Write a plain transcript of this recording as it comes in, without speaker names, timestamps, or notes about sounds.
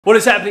What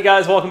is happening,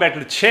 guys? Welcome back to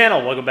the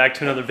channel. Welcome back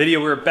to another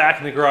video. We're back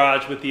in the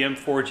garage with the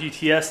M4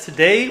 GTS.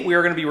 Today we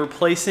are going to be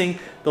replacing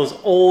those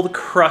old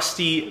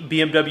crusty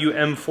BMW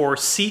M4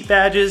 seat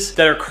badges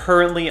that are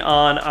currently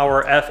on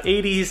our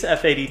F80s,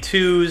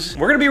 F82s.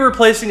 We're going to be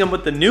replacing them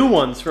with the new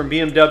ones from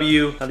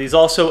BMW. Now, these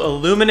also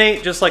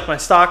illuminate just like my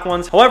stock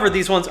ones. However,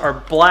 these ones are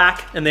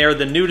black and they are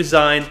the new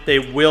design. They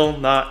will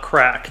not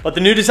crack. But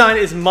the new design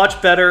is much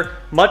better,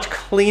 much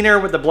cleaner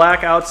with the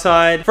black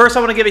outside. First, I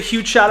want to give a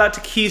huge shout out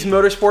to Keys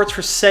Motorsports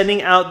for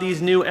sending out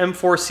these new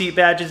M4 seat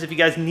badges. If you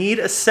guys need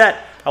a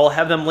set, I will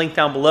have them linked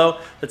down below.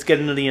 Let's get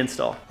into the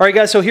install. All right,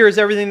 guys, so here's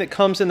everything that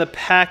comes in the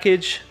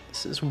package.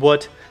 This is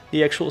what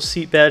the actual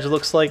seat badge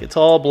looks like. It's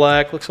all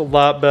black, looks a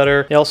lot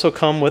better. They also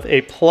come with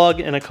a plug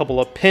and a couple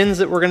of pins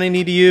that we're gonna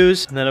need to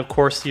use. And then of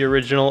course the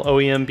original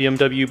OEM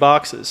BMW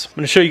boxes. I'm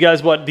gonna show you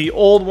guys what the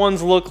old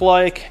ones look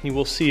like. You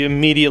will see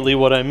immediately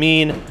what I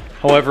mean.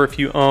 However, if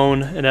you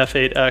own an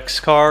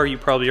F8X car, you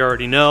probably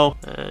already know.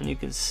 And you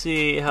can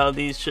see how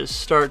these just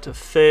start to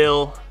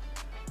fail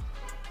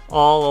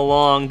all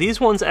along.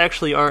 These ones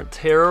actually aren't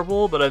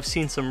terrible, but I've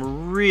seen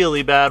some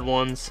really bad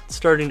ones. It's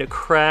starting to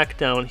crack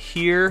down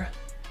here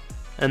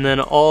and then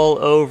all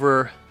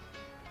over.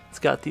 It's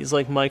got these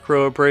like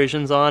micro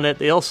abrasions on it.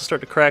 They also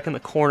start to crack in the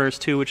corners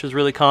too, which is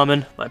really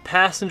common. My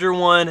passenger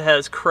one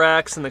has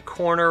cracks in the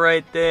corner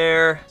right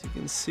there. As you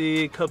can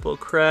see, a couple of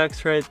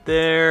cracks right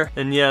there.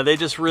 And yeah, they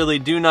just really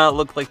do not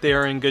look like they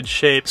are in good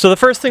shape. So the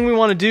first thing we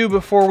want to do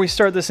before we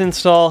start this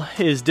install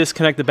is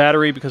disconnect the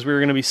battery, because we're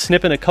going to be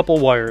snipping a couple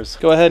wires.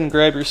 Go ahead and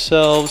grab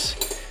yourselves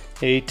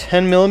a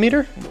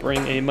 10mm.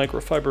 Bring a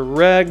microfiber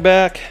rag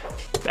back.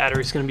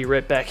 Battery's going to be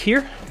right back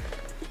here.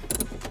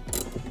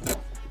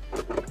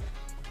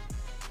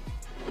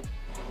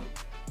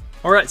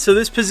 All right, so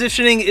this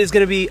positioning is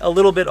gonna be a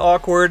little bit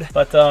awkward,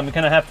 but you're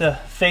gonna have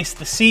to face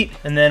the seat.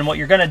 And then what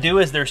you're gonna do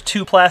is there's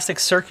two plastic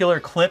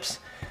circular clips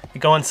that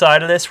go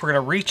inside of this. We're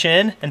gonna reach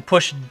in and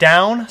push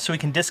down so we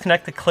can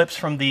disconnect the clips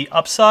from the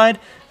upside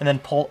and then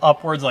pull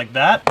upwards like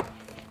that.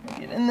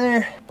 Get in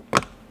there.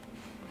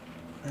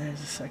 There's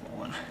the second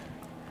one.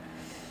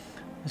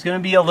 There's gonna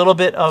be a little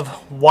bit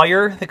of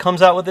wire that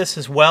comes out with this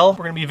as well.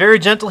 We're gonna be very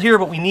gentle here,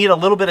 but we need a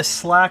little bit of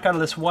slack out of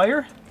this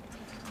wire.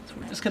 So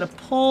we're just gonna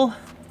pull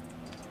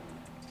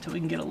so we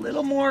can get a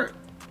little more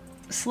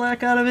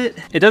slack out of it.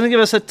 It doesn't give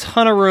us a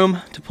ton of room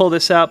to pull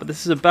this out, but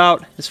this is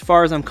about as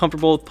far as I'm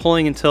comfortable with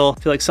pulling until I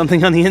feel like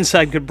something on the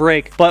inside could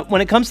break. But when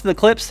it comes to the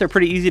clips, they're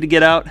pretty easy to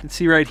get out. You can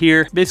see right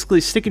here,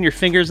 basically sticking your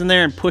fingers in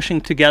there and pushing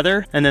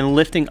together and then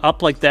lifting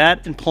up like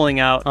that and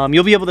pulling out.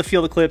 You'll be able to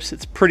feel the clips.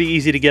 It's pretty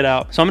easy to get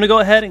out. So I'm gonna go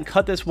ahead and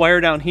cut this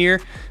wire down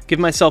here, give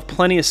myself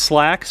plenty of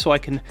slack so I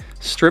can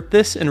strip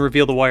this and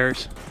reveal the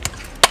wires.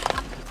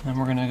 Then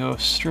we're gonna go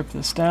strip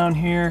this down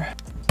here.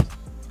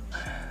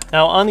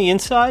 Now on the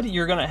inside,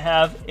 you're gonna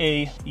have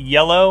a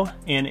yellow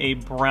and a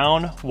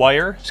brown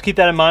wire. Just keep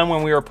that in mind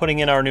when we are putting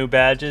in our new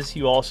badges.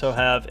 You also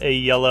have a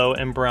yellow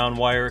and brown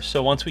wire.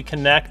 So once we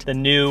connect the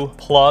new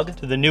plug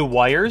to the new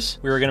wires,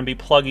 we are gonna be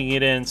plugging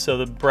it in. So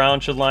the brown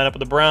should line up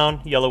with the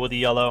brown, yellow with the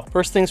yellow.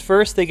 First things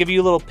first, they give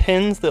you little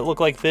pins that look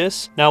like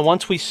this. Now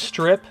once we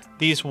strip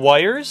these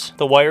wires,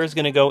 the wire is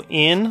gonna go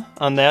in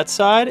on that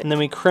side, and then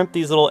we crimp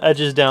these little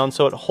edges down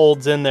so it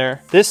holds in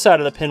there. This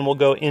side of the pin will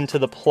go into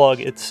the plug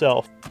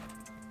itself.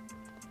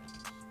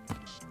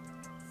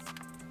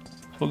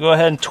 We'll go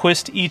ahead and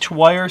twist each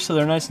wire so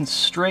they're nice and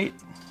straight.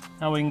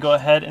 Now we can go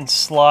ahead and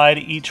slide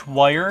each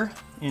wire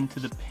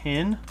into the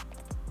pin,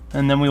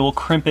 and then we will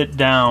crimp it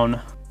down.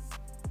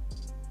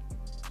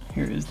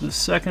 Here is the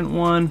second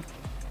one.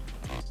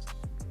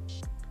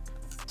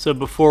 So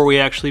before we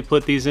actually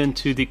put these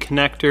into the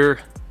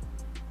connector,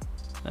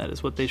 that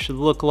is what they should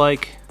look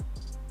like,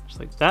 just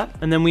like that.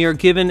 And then we are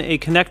given a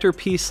connector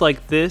piece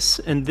like this,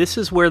 and this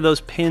is where those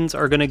pins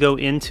are gonna go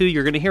into.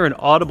 You're gonna hear an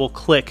audible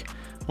click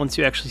once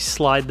you actually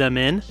slide them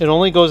in. It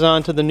only goes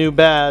on to the new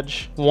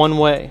badge one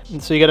way.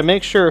 And so you gotta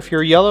make sure if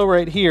your yellow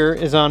right here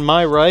is on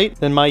my right,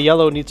 then my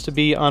yellow needs to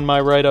be on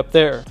my right up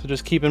there. So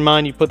just keep in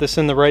mind you put this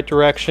in the right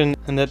direction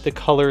and that the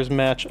colors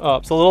match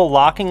up. So a little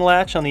locking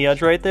latch on the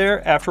edge right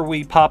there. After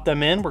we pop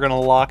them in, we're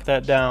gonna lock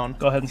that down.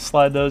 Go ahead and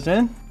slide those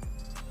in.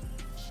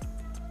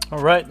 All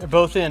right, they're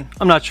both in.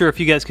 I'm not sure if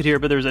you guys could hear,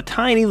 but there's a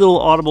tiny little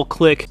audible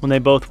click when they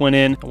both went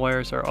in. The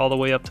wires are all the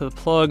way up to the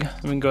plug.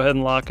 We can go ahead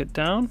and lock it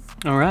down.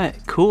 All right,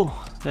 cool.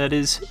 That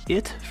is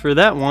it for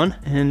that one.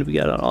 And we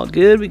got it all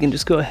good. We can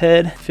just go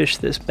ahead, fish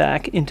this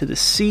back into the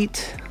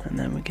seat, and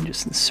then we can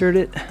just insert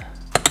it.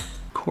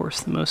 Of course,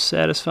 the most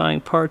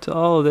satisfying part to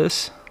all of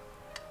this.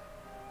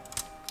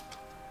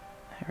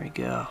 There we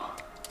go.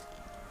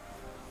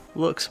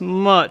 Looks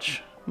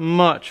much,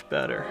 much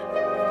better.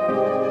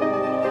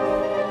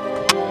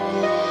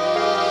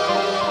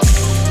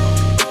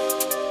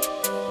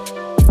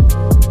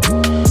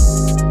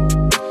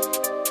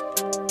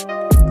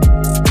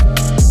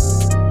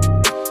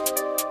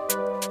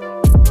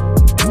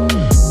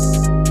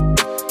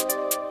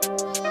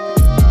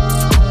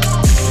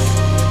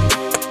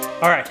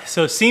 All right,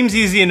 so it seems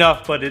easy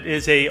enough, but it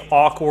is a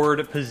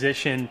awkward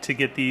position to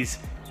get these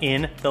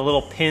in, the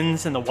little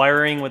pins and the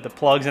wiring with the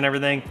plugs and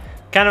everything.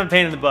 Kind of a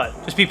pain in the butt.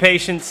 Just be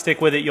patient,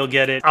 stick with it, you'll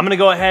get it. I'm gonna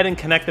go ahead and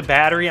connect the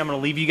battery. I'm gonna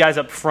leave you guys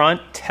up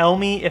front. Tell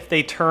me if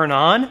they turn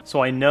on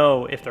so I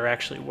know if they're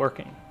actually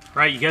working. All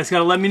right, you guys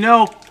gotta let me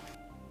know.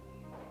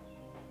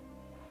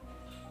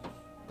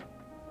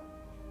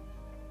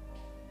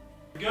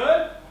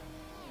 Good?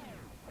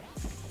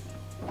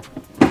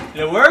 Did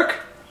it work?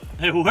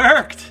 It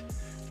worked.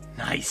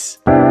 Nice.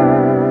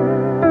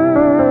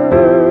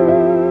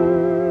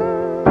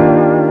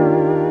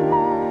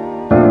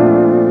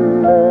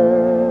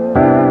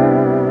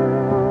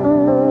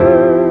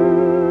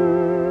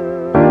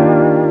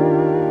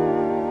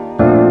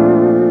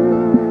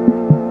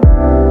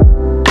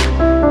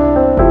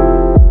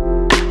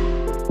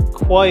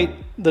 Quite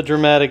the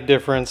dramatic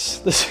difference.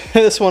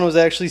 This one was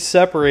actually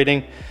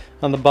separating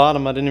on the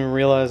bottom. I didn't even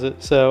realize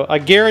it. So I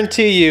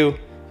guarantee you,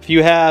 if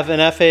you have an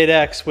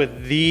F8X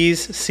with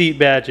these seat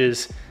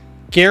badges,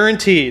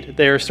 guaranteed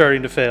they are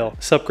starting to fail.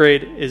 This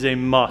upgrade is a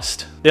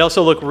must. They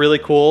also look really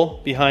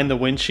cool behind the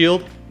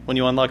windshield when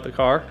you unlock the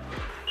car.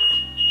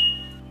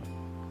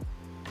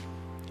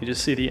 You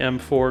just see the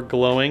M4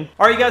 glowing.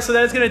 All right, you guys, so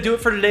that is gonna do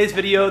it for today's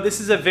video. This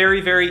is a very,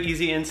 very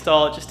easy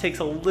install. It just takes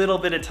a little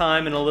bit of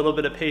time and a little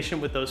bit of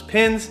patience with those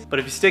pins, but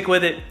if you stick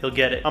with it, you'll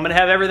get it. I'm gonna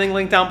have everything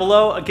linked down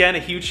below. Again, a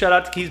huge shout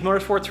out to Keys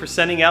Motorsports for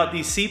sending out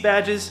these seat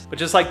badges. But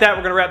just like that,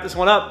 we're gonna wrap this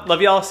one up. Love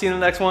y'all, see you in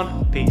the next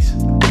one. Peace.